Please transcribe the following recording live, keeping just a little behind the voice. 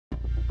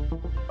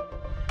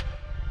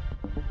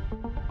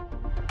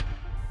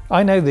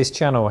I know this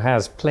channel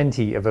has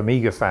plenty of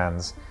Amiga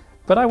fans,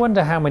 but I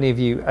wonder how many of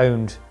you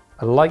owned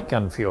a light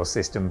gun for your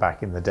system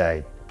back in the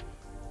day.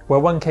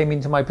 Well, one came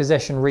into my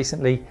possession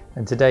recently,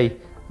 and today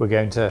we're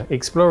going to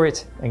explore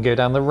it and go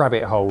down the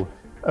rabbit hole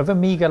of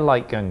Amiga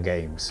light gun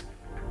games.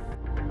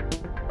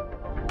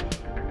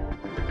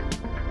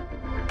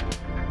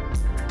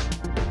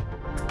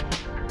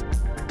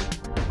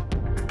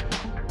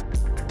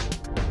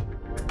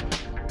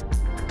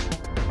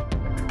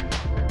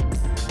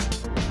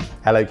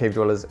 Hello cave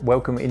dwellers,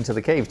 welcome into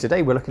the cave.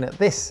 Today we're looking at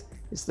this.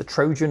 It's the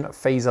Trojan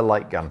Phazer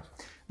light gun.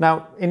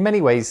 Now, in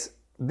many ways,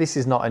 this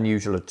is not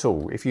unusual at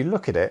all. If you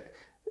look at it,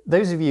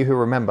 those of you who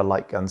remember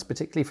light guns,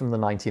 particularly from the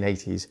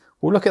 1980s,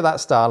 will look at that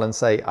style and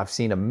say, I've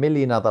seen a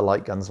million other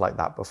light guns like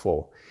that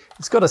before.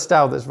 It's got a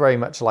style that's very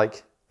much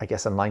like, I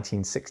guess, a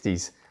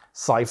 1960s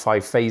sci-fi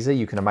phaser.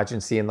 You can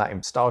imagine seeing that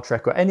in Star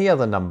Trek or any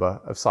other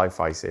number of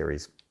sci-fi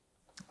series.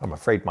 I'm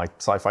afraid my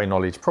sci-fi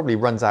knowledge probably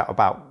runs out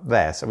about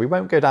there, so we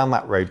won't go down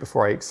that road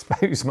before I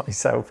expose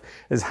myself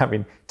as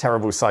having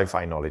terrible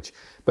sci-fi knowledge.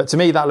 But to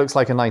me, that looks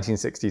like a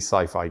 1960s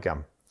sci-fi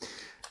gun.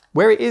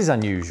 Where it is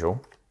unusual,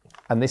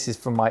 and this is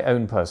from my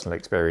own personal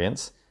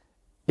experience,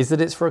 is that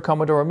it's for a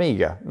Commodore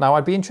Amiga. Now,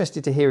 I'd be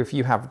interested to hear if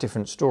you have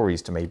different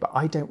stories to me, but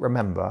I don't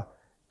remember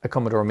a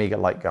Commodore Amiga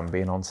light gun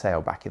being on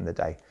sale back in the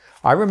day.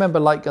 I remember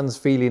light guns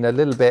feeling a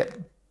little bit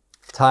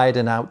tired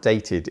and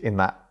outdated in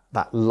that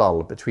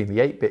lull between the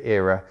 8-bit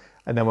era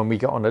and then when we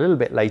got on a little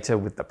bit later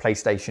with the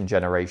PlayStation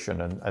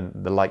generation and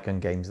the light gun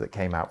games that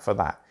came out for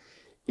that.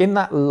 In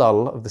that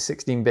lull of the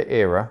 16-bit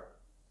era,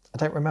 I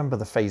don't remember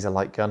the Phazer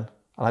light gun,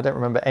 and I don't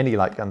remember any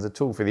light guns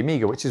at all for the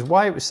Amiga, which is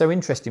why it was so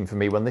interesting for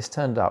me when this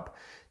turned up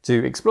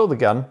to explore the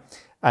gun,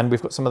 and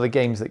we've got some of the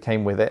games that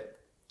came with it.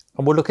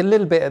 And we'll look a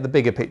little bit at the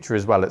bigger picture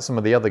as well, at some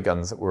of the other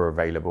guns that were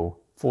available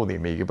for the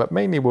Amiga, but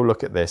mainly we'll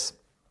look at this,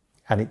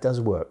 and it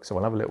does work, so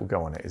we'll have a little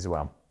go on it as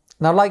well.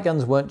 Now, light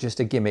guns weren't just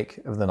a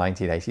gimmick of the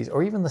 1980s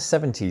or even the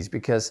 70s,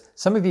 because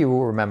some of you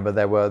will remember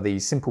there were the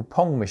simple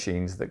Pong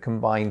machines that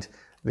combined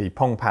the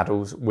Pong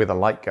paddles with a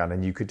light gun,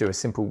 and you could do a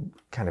simple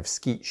kind of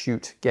skeet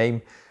shoot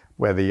game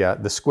where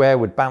the square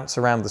would bounce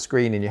around the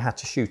screen and you had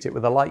to shoot it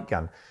with a light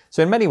gun.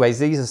 So in many ways,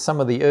 these are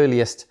some of the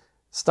earliest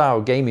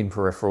style gaming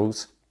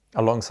peripherals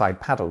alongside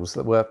paddles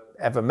that were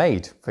ever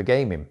made for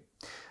gaming.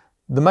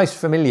 The most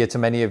familiar to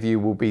many of you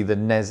will be the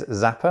NES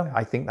Zapper.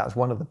 I think that's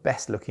one of the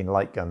best looking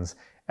light guns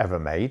ever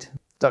made.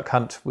 Duck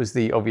Hunt was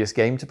the obvious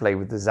game to play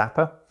with the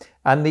Zapper,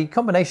 and the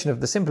combination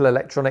of the simple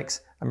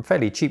electronics and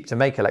fairly cheap to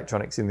make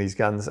electronics in these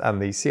guns and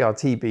the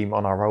CRT beam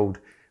on our old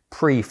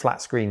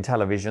pre-flat screen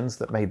televisions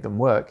that made them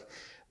work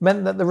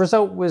meant that the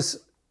result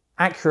was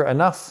accurate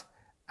enough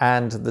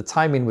and the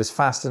timing was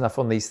fast enough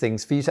on these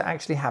things for you to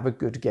actually have a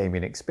good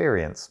gaming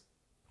experience.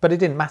 But it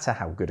didn't matter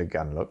how good a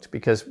gun looked,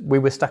 because we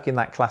were stuck in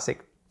that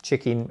classic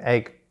chicken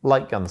egg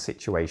light gun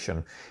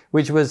situation,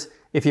 which was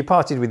if you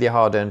parted with your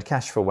hard-earned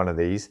cash for one of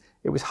these,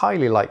 it was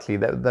highly likely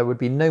that there would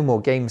be no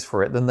more games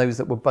for it than those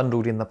that were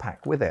bundled in the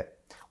pack with it.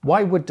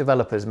 Why would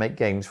developers make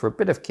games for a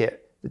bit of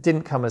kit that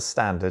didn't come as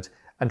standard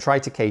and try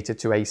to cater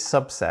to a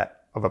subset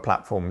of a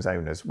platform's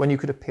owners when you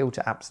could appeal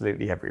to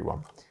absolutely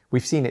everyone?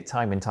 We've seen it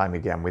time and time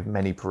again with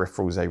many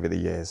peripherals over the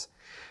years.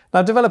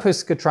 Now,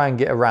 developers could try and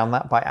get around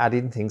that by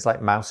adding things like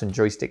mouse and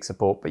joystick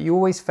support, but you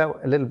always felt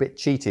a little bit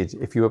cheated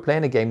if you were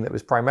playing a game that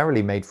was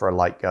primarily made for a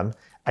light gun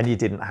and you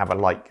didn't have a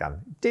light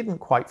gun. It didn't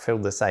quite feel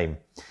the same,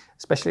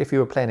 especially if you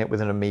were playing it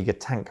with an Amiga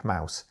tank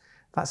mouse.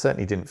 That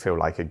certainly didn't feel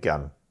like a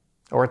gun,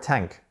 or a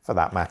tank for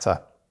that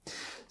matter.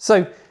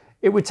 So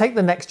it would take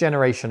the next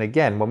generation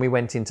again when we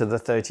went into the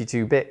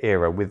 32-bit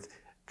era with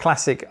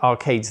classic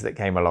arcades that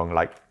came along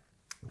like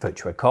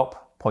Virtua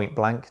Cop, Point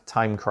Blank,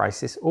 Time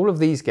Crisis, all of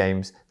these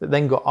games that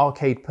then got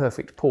arcade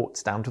perfect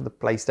ports down to the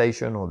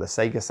PlayStation or the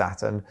Sega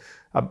Saturn,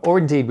 or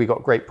indeed we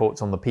got great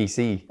ports on the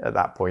PC at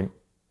that point.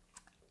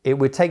 It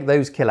would take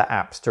those killer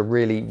apps to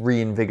really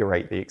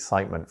reinvigorate the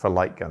excitement for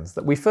light guns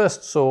that we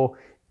first saw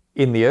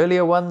in the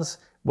earlier ones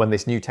when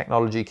this new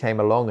technology came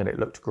along and it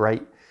looked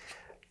great,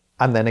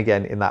 and then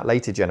again in that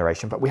later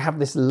generation. But we have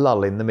this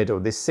lull in the middle,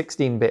 this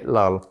 16-bit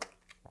lull.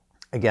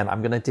 Again,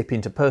 I'm going to dip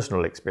into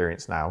personal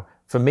experience now.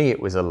 For me, it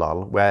was a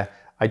lull where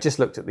I just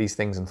looked at these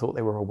things and thought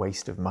they were a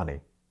waste of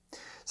money.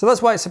 So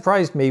that's why it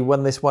surprised me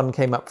when this one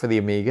came up for the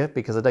Amiga,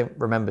 because I don't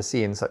remember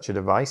seeing such a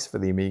device for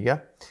the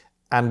Amiga.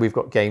 And we've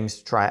got games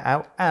to try it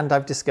out, and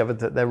I've discovered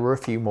that there were a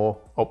few more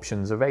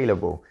options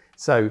available.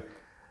 So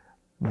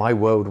my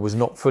world was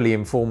not fully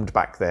informed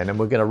back then, and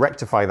we're going to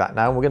rectify that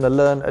now. We're going to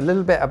learn a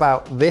little bit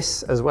about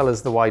this as well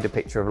as the wider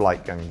picture of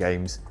light gun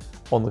games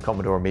on the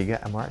Commodore Amiga,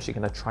 and we're actually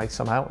going to try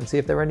some out and see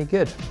if they're any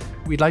good.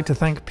 We'd like to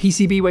thank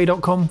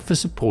PCBWay.com for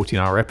supporting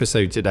our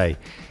episode today.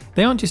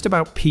 They aren't just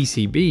about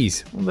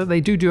PCBs, although they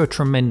do a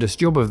tremendous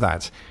job of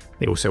that.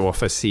 They also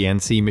offer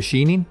CNC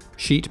machining,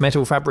 sheet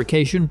metal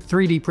fabrication,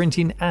 3D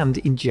printing and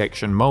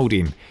injection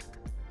molding.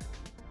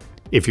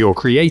 If you're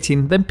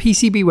creating, then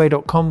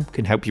PCBWay.com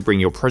can help you bring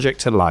your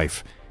project to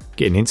life.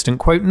 Get an instant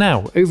quote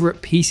now over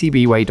at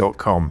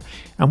PCBWay.com,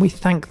 and we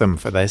thank them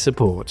for their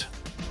support.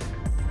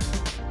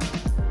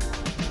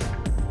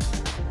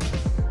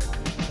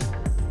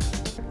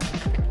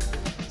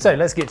 So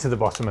let's get to the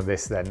bottom of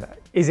this then.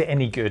 Is it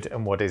any good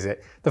and what is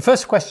it? The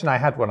first question I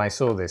had when I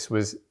saw this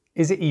was,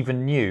 is it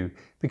even new?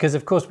 Because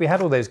of course we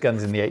had all those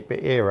guns in the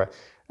 8-bit era,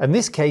 and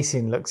this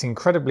casing looks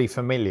incredibly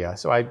familiar.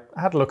 So I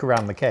had a look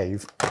around the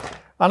cave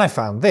and I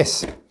found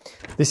this.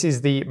 This is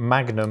the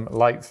Magnum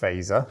Light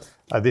Phaser.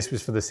 This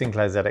was for the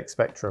Sinclair ZX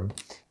Spectrum.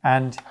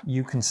 And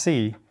you can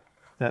see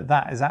that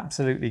that has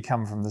absolutely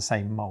come from the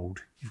same mold.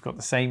 You've got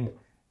the same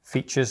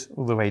features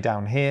all the way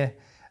down here.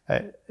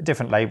 A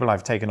different label,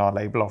 I've taken our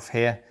label off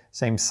here.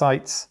 Same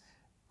sights,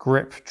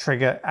 grip,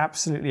 trigger,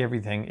 absolutely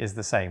everything is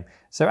the same.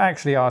 So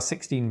actually our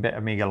 16-bit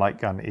Amiga light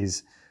gun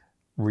is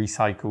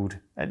recycled,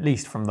 at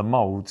least from the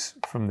molds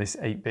from this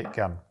 8-bit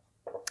gun.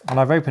 And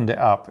I've opened it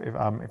up.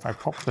 If I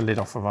pop the lid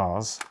off of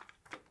ours,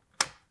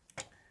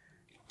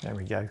 there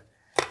we go.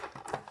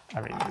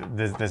 I mean,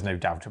 there's no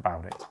doubt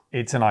about it.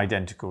 It's an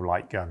identical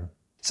light gun.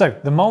 So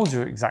the molds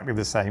are exactly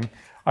the same.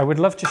 I would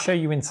love to show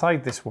you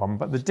inside this one,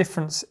 but the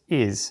difference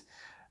is,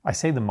 I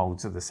say the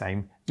molds are the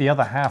same. The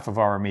other half of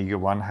our Amiga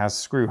one has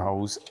screw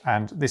holes,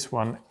 and this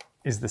one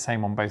is the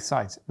same on both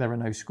sides. There are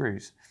no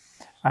screws.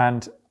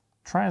 And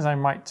try as I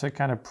might to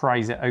kind of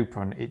prise it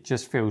open, it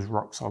just feels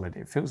rock solid.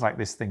 It feels like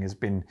this thing has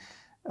been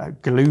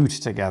glued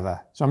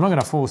together. So I'm not going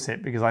to force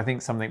it because I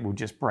think something will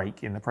just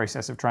break in the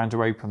process of trying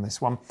to open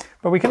this one.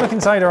 But we can look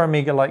inside our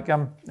Amiga light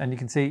gun and you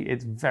can see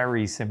it's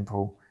very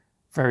simple.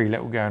 Very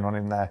little going on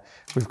in there.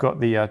 We've got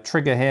the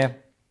trigger here,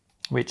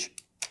 which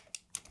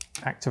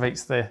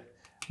activates the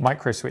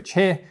micro switch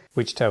here,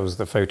 which tells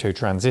the photo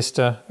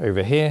transistor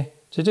over here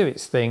to do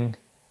its thing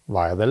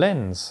via the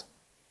lens.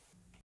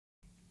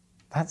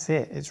 That's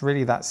it. It's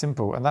really that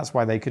simple, and that's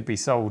why they could be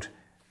sold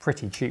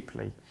pretty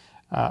cheaply.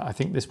 I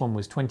think this one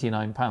was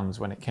 £29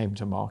 when it came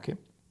to market.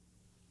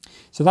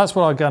 So that's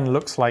what our gun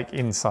looks like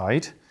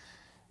inside.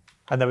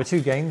 And there were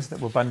two games that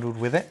were bundled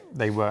with it.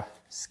 They were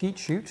Skeet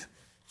Shoot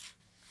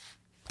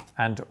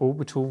and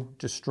Orbital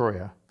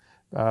Destroyer,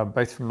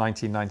 both from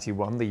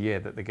 1991, the year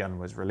that the gun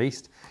was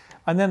released.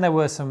 And then there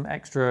were some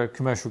extra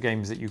commercial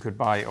games that you could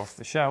buy off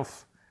the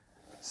shelf,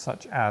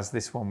 such as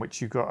this one,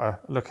 which you got a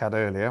look at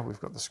earlier. We've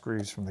got the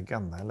screws from the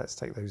gun there. Let's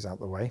take those out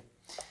the way.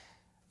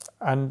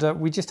 And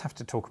we just have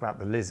to talk about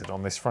the lizard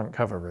on this front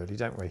cover, really,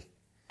 don't we?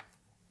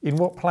 In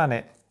what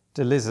planet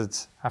do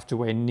lizards have to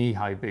wear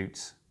knee-high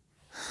boots?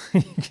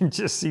 You can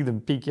just see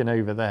them peeking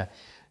over there.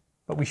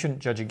 But we shouldn't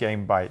judge a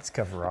game by its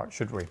cover art,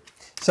 should we?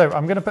 So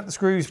I'm going to put the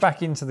screws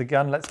back into the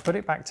gun. Let's put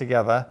it back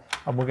together.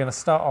 And we're going to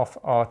start off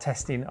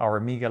our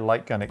Amiga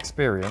light gun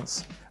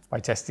experience by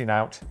testing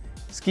out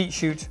Skeet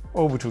Shoot,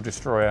 Orbital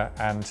Destroyer,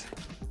 and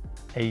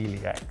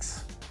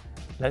Aliex.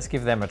 Let's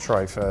give them a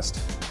try first.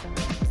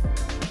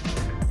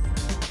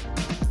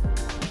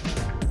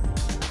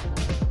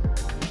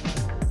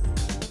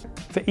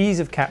 For ease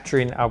of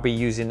capturing, I'll be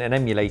using an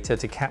emulator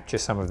to capture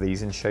some of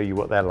these and show you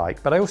what they're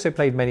like. But I also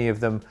played many of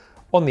them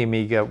on the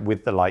Amiga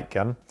with the light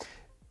gun.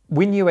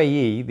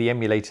 WinUAE, the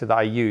emulator that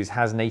I use,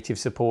 has native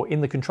support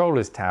in the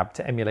controllers tab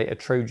to emulate a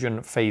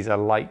Trojan Phazer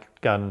light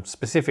gun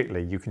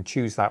specifically. You can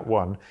choose that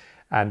one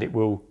and it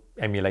will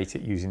emulate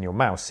it using your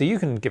mouse. So you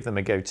can give them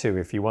a go too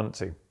if you want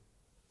to.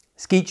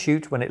 Skeet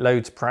Shoot, when it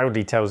loads,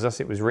 proudly tells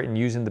us it was written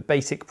using the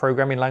basic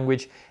programming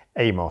language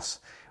Amos,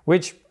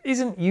 which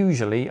isn't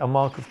usually a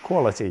mark of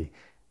quality,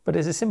 but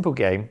it's a simple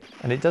game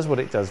and it does what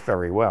it does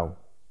very well.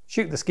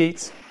 Shoot the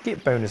skeets,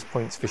 get bonus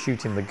points for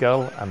shooting the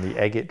gull and the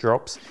egg it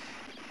drops,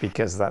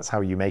 because that's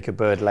how you make a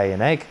bird lay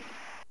an egg.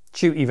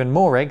 Shoot even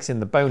more eggs in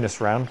the bonus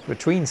round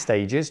between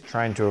stages,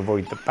 trying to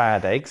avoid the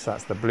bad eggs,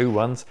 that's the blue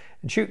ones,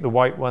 and shoot the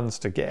white ones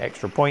to get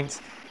extra points,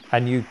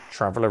 and you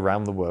travel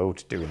around the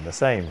world doing the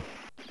same.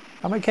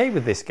 I'm okay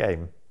with this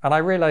game, and I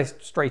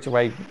realised straight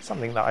away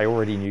something that I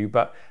already knew,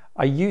 but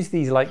I use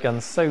these light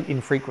guns so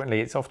infrequently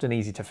it's often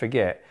easy to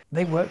forget.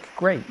 They work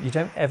great. You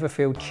don't ever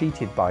feel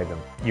cheated by them.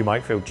 You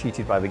might feel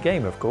cheated by the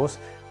game, of course,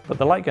 but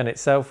the light gun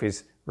itself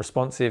is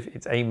responsive,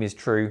 its aim is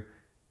true,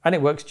 and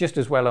it works just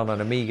as well on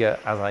an Amiga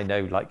as I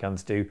know light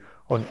guns do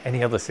on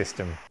any other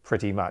system,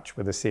 pretty much,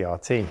 with a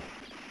CRT.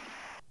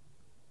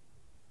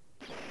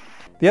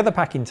 The other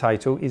packing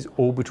title is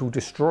Orbital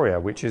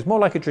Destroyer, which is more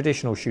like a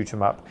traditional shoot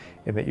 'em up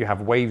in that you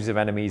have waves of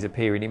enemies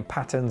appearing in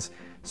patterns,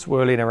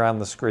 swirling around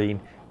the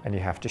screen, and you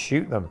have to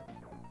shoot them.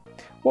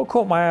 What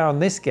caught my eye on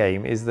this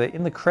game is that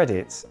in the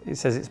credits it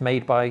says it's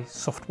made by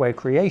Software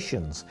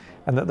Creations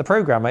and that the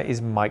programmer is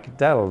Mike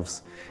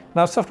Delves.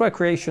 Now, Software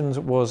Creations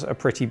was a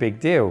pretty big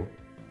deal.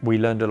 We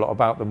learned a lot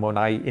about them when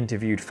I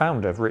interviewed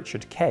founder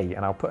Richard Kay,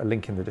 and I'll put a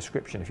link in the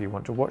description if you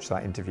want to watch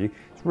that interview.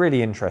 It's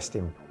really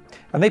interesting.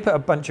 And they put a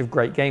bunch of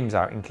great games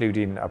out,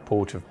 including a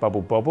port of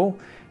Bubble Bobble.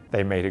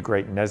 They made a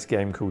great NES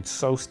game called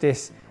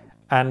Solstice,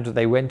 and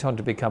they went on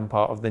to become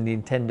part of the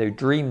Nintendo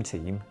Dream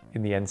Team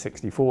in the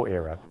N64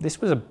 era.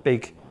 This was a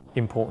big,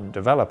 important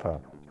developer.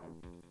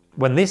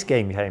 When this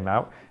game came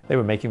out, they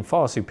were making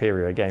far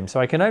superior games, so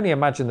I can only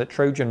imagine that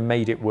Trojan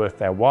made it worth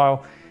their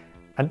while.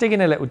 And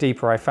digging a little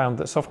deeper, I found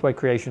that Software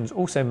Creations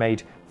also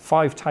made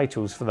 5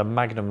 titles for the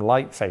Magnum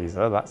Light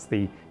Phaser, that's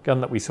the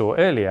gun that we saw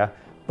earlier,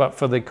 but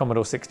for the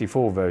Commodore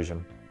 64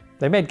 version.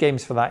 They made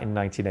games for that in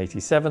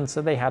 1987,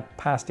 so they had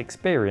past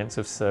experience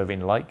of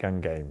serving light gun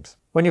games.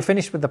 When you're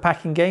finished with the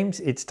packing games,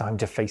 it's time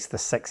to face the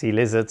sexy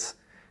lizards.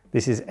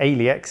 This is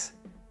Aliex,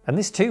 and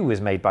this too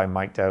was made by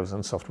Mike Dales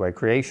and Software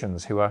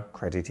Creations, who are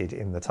credited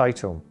in the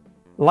title.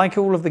 Like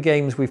all of the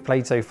games we've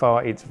played so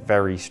far, it's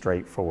very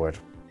straightforward.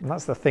 And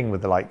that's the thing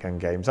with the light gun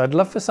games. I'd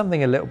love for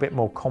something a little bit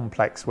more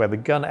complex where the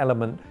gun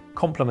element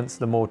complements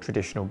the more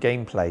traditional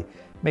gameplay.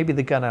 Maybe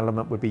the gun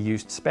element would be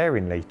used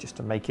sparingly just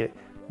to make it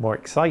more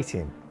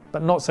exciting,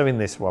 but not so in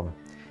this one.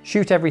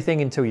 Shoot everything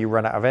until you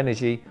run out of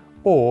energy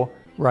or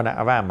run out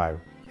of ammo.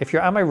 If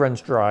your ammo runs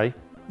dry,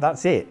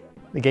 that's it.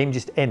 The game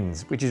just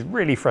ends, which is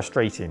really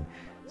frustrating.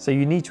 So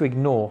you need to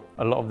ignore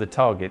a lot of the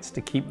targets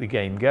to keep the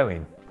game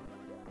going.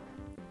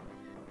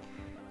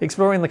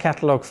 Exploring the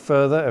catalogue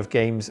further of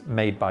games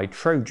made by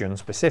Trojan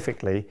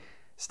specifically,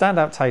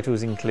 standout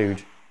titles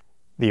include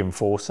The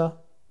Enforcer.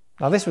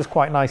 Now this was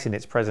quite nice in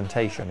its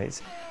presentation.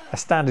 It's a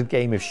standard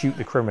game of shoot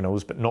the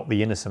criminals but not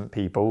the innocent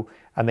people,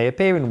 and they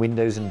appear in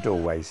windows and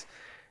doorways.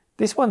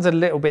 This one's a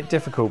little bit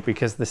difficult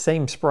because the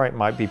same sprite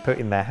might be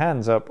putting their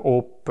hands up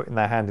or putting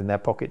their hand in their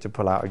pocket to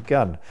pull out a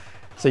gun.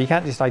 So you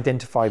can't just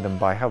identify them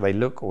by how they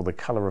look or the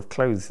colour of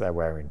clothes they're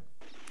wearing.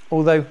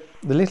 Although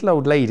the little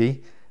old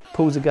lady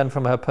pulls a gun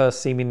from her purse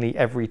seemingly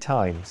every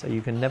time, so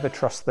you can never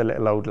trust the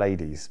little old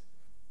ladies.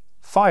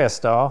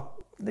 Firestar,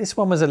 this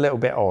one was a little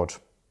bit odd.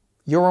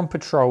 You're on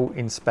patrol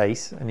in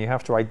space and you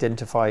have to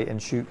identify and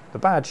shoot the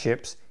bad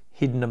ships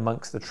hidden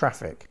amongst the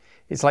traffic.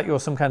 It's like you're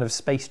some kind of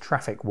space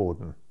traffic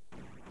warden.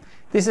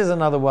 This is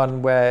another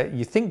one where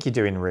you think you're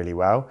doing really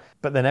well,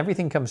 but then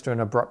everything comes to an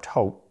abrupt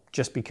halt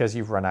just because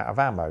you've run out of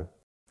ammo.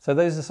 So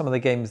those are some of the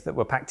games that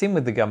were packed in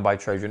with the gun by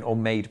Trojan or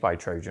made by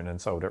Trojan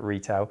and sold at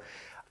retail.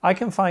 I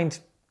can find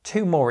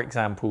 2 more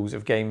examples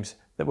of games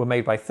that were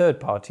made by third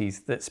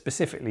parties that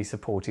specifically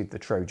supported the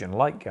Trojan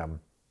light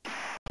gun.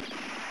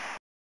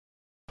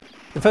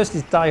 The first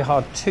is Die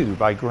Hard 2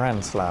 by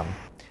Grand Slam.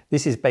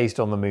 This is based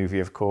on the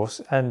movie, of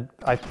course, and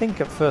I think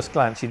at first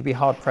glance you'd be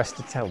hard pressed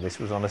to tell this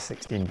was on a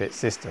 16-bit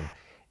system.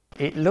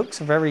 It looks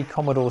very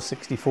Commodore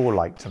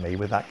 64-like to me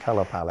with that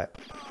colour palette.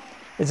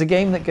 It's a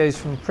game that goes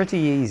from pretty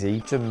easy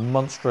to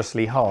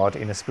monstrously hard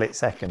in a split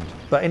second,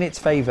 but in its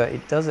favour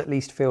it does at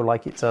least feel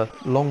like it's a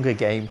longer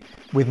game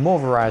with more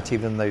variety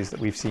than those that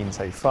we've seen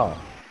so far.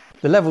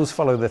 The levels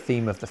follow the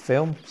theme of the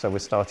film, so we're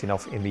starting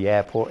off in the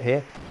airport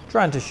here,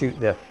 trying to shoot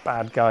the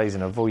bad guys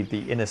and avoid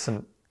the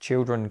innocent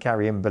children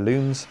carrying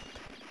balloons.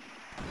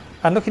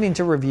 And looking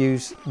into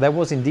reviews, there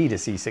was indeed a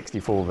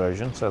C64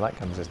 version, so that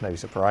comes as no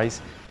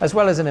surprise, as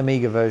well as an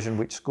Amiga version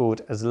which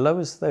scored as low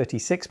as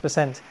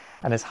 36%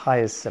 and as high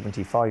as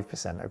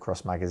 75%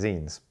 across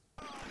magazines.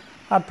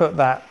 I'd put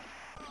that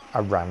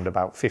around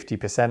about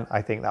 50%,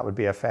 I think that would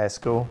be a fair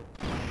score.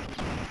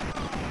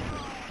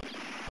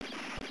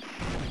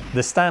 The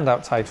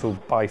standout title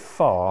by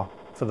far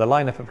for the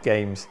lineup of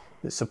games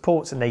that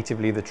supports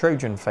natively the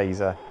Trojan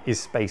Phazer is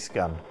Space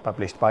Gun,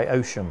 published by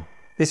Ocean.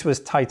 This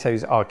was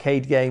Taito's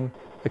arcade game,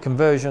 a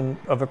conversion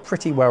of a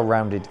pretty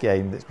well-rounded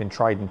game that's been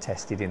tried and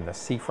tested in the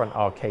seafront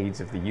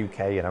arcades of the UK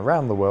and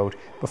around the world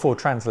before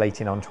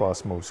translating onto our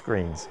small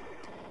screens.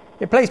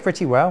 It plays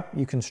pretty well.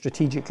 You can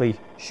strategically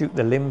shoot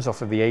the limbs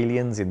off of the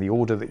aliens in the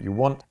order that you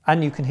want,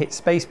 and you can hit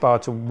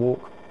spacebar to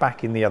walk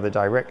back in the other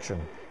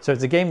direction. So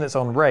it's a game that's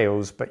on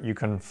rails, but you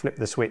can flip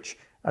the switch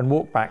and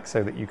walk back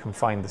so that you can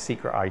find the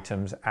secret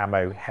items,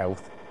 ammo,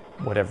 health,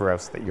 whatever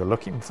else that you're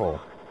looking for.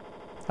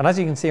 And as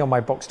you can see on my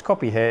boxed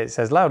copy here, it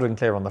says loud and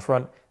clear on the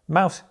front,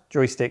 mouse,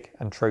 joystick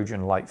and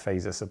Trojan light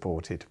phaser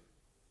supported.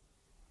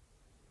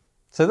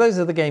 So those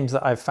are the games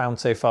that I've found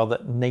so far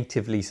that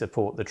natively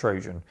support the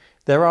Trojan.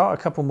 There are a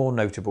couple more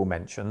notable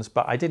mentions,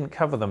 but I didn't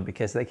cover them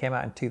because they came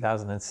out in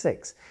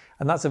 2006.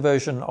 And that's a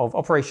version of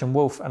Operation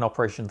Wolf and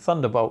Operation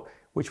Thunderbolt,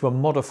 which were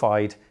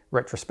modified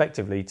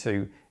retrospectively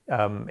to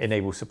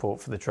enable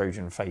support for the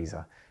Trojan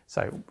Phazer.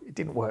 So it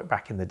didn't work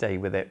back in the day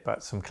with it,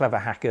 but some clever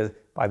hacker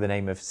by the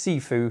name of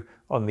Sifu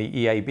on the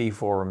EAB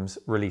forums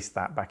released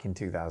that back in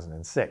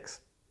 2006.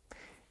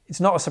 It's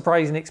not a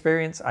surprising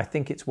experience. I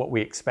think it's what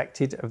we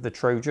expected of the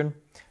Trojan,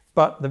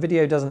 but the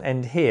video doesn't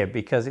end here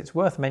because it's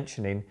worth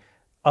mentioning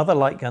other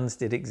light guns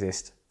did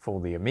exist for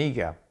the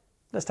Amiga.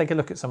 Let's take a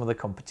look at some of the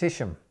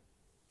competition.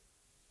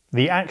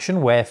 The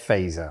Actionware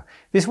Phazer.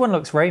 This one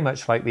looks very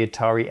much like the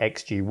Atari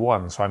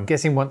XG1, so I'm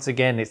guessing once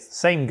again it's the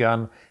same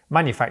gun,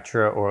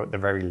 manufacturer or at the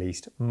very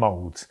least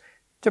molds,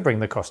 to bring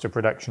the cost of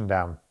production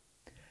down.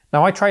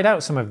 Now I tried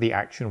out some of the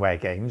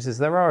Actionware games as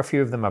there are a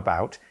few of them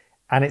about,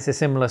 and it's a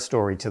similar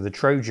story to the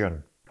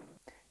Trojan.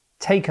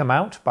 Take 'em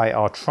Out by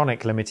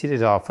Artronic Limited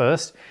is our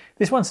first.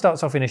 This one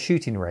starts off in a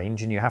shooting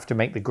range and you have to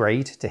make the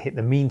grade to hit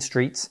the mean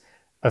streets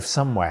of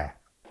somewhere.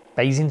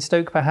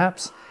 Basingstoke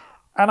perhaps?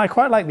 And I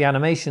quite like the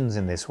animations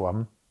in this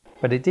one,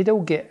 but it did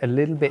all get a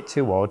little bit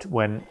too odd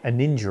when a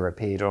ninja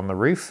appeared on the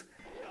roof,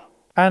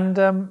 and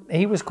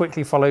he was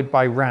quickly followed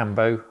by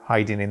Rambo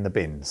hiding in the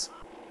bins.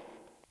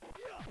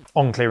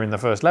 On clearing the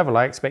first level,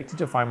 I expected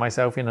to find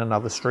myself in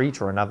another street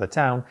or another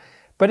town,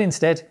 but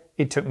instead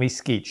it took me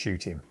skeet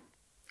shooting.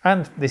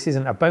 And this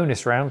isn't a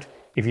bonus round,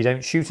 If you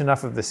don't shoot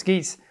enough of the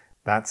skeets,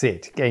 that's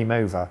it, game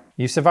over.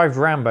 You survived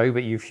Rambo,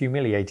 but you've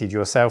humiliated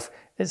yourself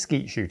at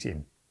skeet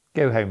shooting.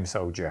 Go home,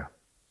 soldier.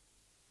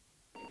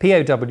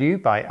 POW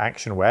by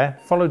Actionware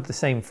followed the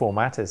same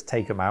format as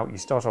Take 'em Out. You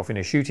start off in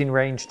a shooting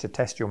range to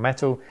test your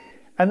mettle,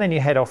 and then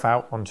you head off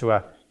out onto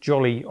a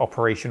jolly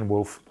Operation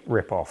Wolf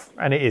rip-off,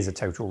 and it is a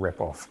total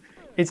rip-off.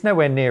 It's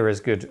nowhere near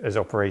as good as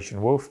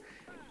Operation Wolf,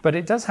 but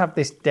it does have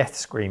this death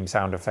scream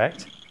sound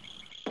effect.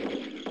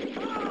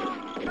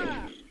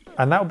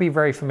 And that will be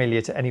very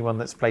familiar to anyone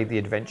that's played the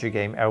adventure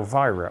game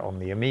Elvira on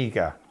the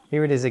Amiga.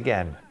 Here it is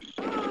again.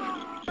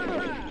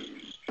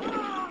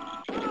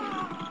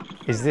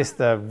 Is this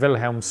the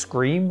Wilhelm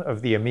scream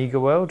of the Amiga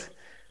world?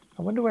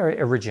 I wonder where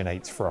it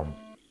originates from.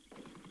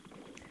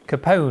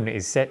 Capone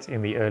is set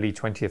in the early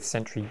 20th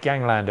century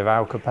gangland of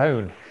Al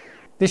Capone.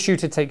 This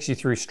shooter takes you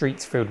through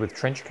streets filled with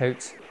trench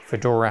coats,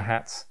 fedora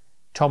hats,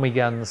 Tommy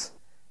guns,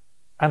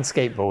 and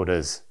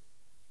skateboarders.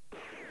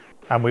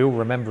 And we all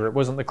remember it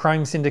wasn't the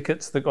crime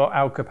syndicates that got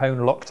Al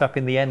Capone locked up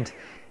in the end,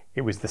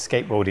 it was the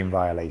skateboarding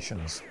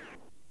violations.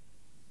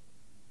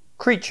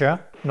 Creature,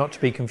 not to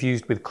be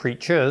confused with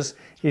Creatures,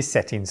 is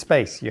set in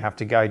space. You have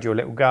to guide your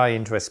little guy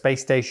into a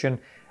space station,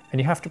 and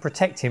you have to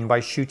protect him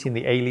by shooting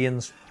the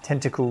aliens,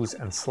 tentacles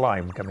and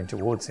slime coming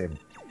towards him.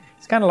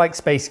 It's kind of like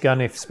Space Gun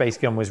if Space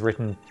Gun was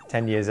written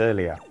 10 years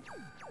earlier.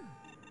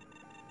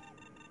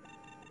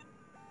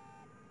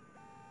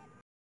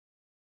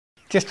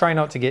 Just try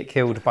not to get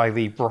killed by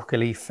the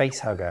broccoli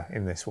facehugger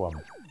in this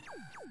one.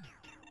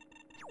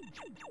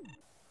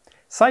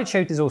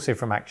 Sideshow is also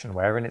from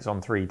Actionware and it's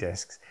on 3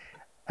 discs.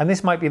 And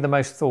this might be the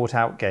most thought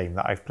out game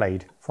that I've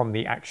played from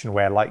the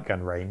Actionware light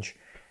gun range.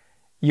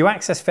 You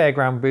access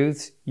fairground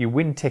booths, you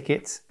win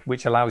tickets,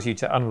 which allows you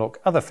to unlock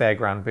other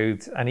fairground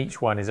booths, and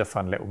each one is a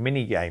fun little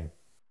mini game.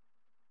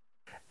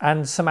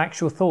 And some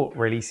actual thought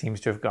really seems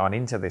to have gone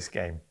into this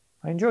game.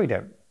 I enjoyed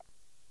it.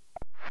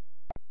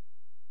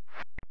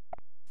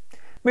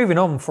 Moving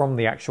on from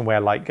the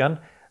Actionware light gun,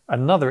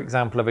 another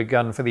example of a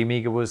gun for the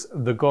Amiga was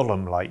the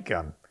Golem light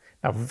gun.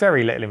 Now,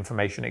 very little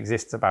information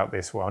exists about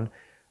this one,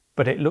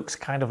 but it looks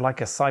kind of like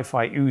a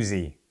sci-fi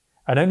Uzi,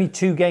 and only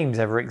 2 games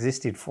ever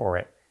existed for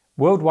it.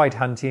 Worldwide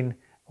Hunting,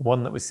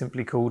 one that was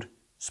simply called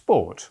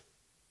Sport.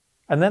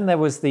 And then there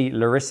was the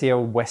Larissa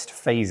West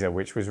Phazer,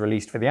 which was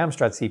released for the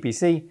Amstrad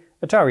CPC,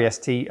 Atari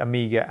ST,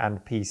 Amiga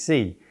and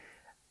PC.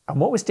 And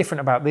what was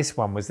different about this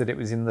one was that it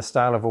was in the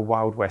style of a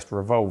Wild West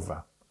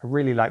revolver. I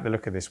really like the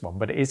look of this one,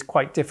 but it is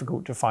quite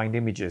difficult to find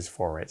images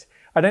for it.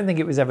 I don't think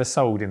it was ever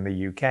sold in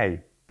the UK.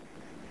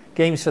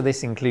 Games for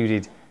this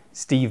included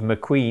Steve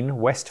McQueen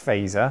West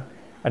Phazer,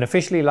 an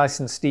officially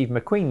licensed Steve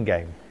McQueen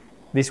game.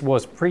 This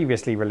was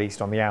previously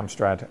released on the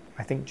Amstrad,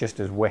 I think just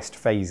as West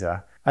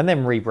Phazer, and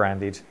then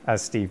rebranded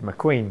as Steve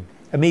McQueen.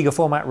 Amiga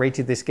format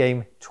rated this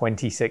game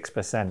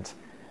 26%.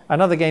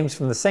 And other games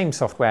from the same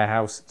software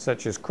house,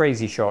 such as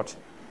Crazy Shot,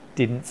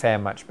 didn't fare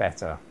much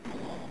better.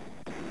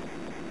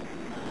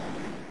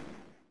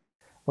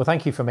 Well,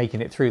 thank you for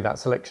making it through that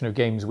selection of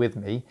games with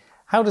me.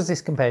 How does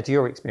this compare to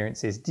your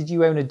experiences? Did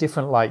you own a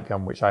different light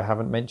gun, which I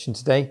haven't mentioned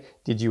today?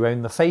 Did you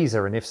own the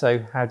Phazer, and if so,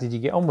 how did you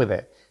get on with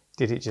it?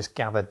 Did it just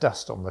gather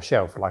dust on the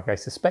shelf, like I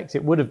suspect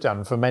it would have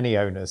done for many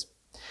owners?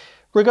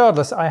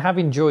 Regardless, I have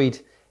enjoyed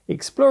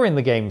exploring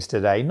the games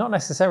today, not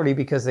necessarily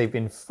because they've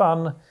been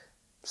fun,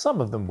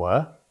 some of them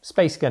were,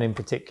 Space Gun in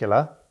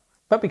particular,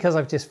 but because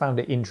I've just found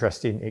it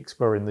interesting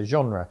exploring the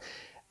genre.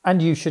 And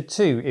you should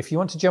too. If you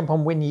want to jump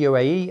on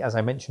WinUAE, as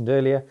I mentioned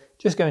earlier,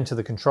 just go into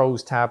the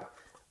Controls tab,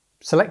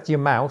 select your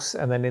mouse,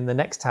 and then in the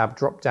next tab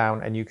drop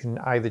down and you can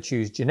either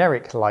choose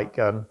generic light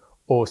gun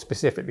or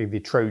specifically the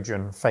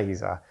Trojan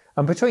Phazer.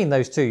 And between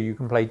those two you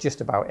can play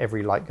just about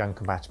every light gun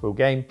compatible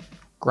game.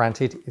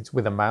 Granted, it's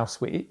with a mouse,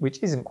 which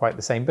isn't quite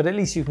the same, but at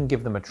least you can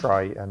give them a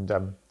try and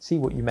see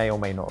what you may or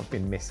may not have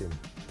been missing.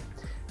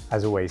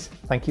 As always,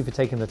 thank you for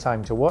taking the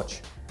time to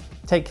watch.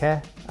 Take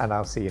care, and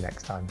I'll see you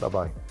next time.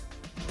 Bye-bye.